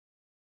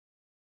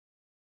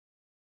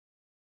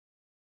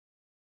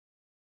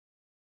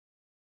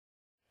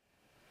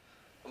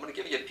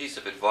to give you a piece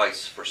of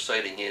advice for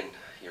sighting in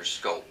your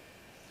scope.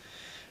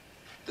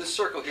 This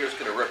circle here is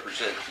going to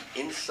represent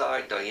the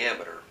inside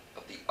diameter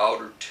of the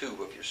outer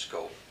tube of your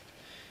scope.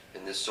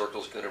 And this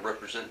circle is going to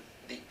represent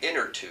the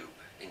inner tube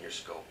in your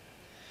scope.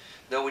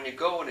 Now when you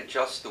go and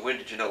adjust the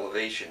windage and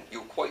elevation,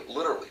 you quite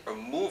literally are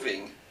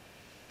moving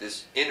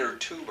this inner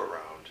tube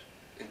around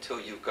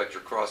until you've got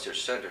your crosshair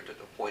centered at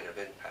the point of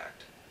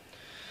impact.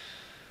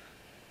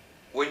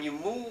 When you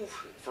move,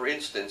 for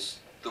instance,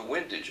 the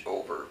windage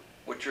over,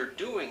 what you're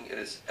doing in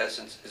its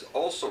essence is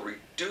also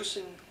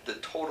reducing the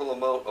total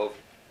amount of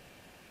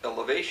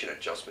elevation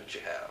adjustment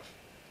you have.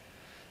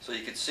 So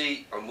you can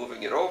see I'm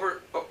moving it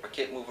over, oh, I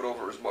can't move it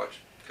over as much.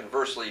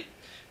 Conversely,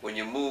 when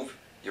you move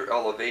your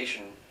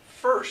elevation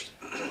first,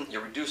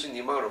 you're reducing the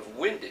amount of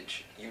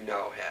windage you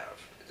now have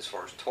as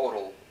far as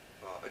total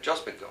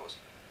adjustment goes.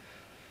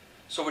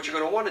 So what you're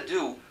going to want to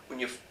do when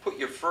you put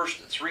your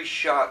first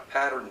 3-shot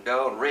pattern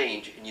down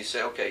range and you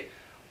say, okay,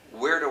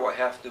 where do I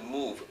have to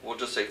move? We'll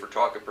just say for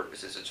talking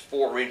purposes it's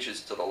 4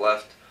 inches to the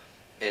left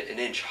and 1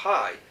 inch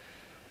high.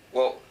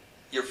 Well,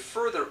 you're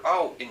further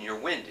out in your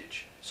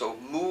windage, so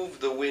move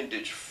the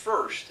windage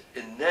first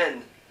and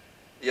then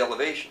the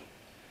elevation.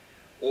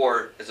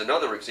 Or as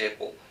another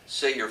example,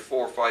 say you're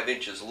 4 or 5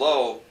 inches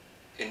low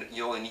and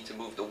you only need to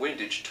move the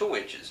windage 2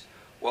 inches.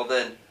 Well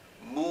then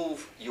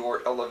move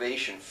your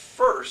elevation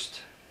first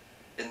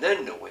and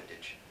then the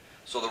windage.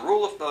 So the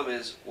rule of thumb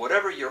is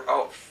whatever you're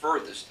out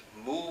furthest,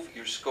 move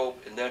your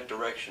scope in that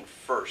direction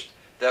first.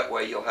 That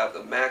way you'll have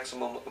the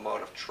maximum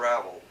amount of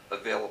travel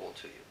available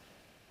to you.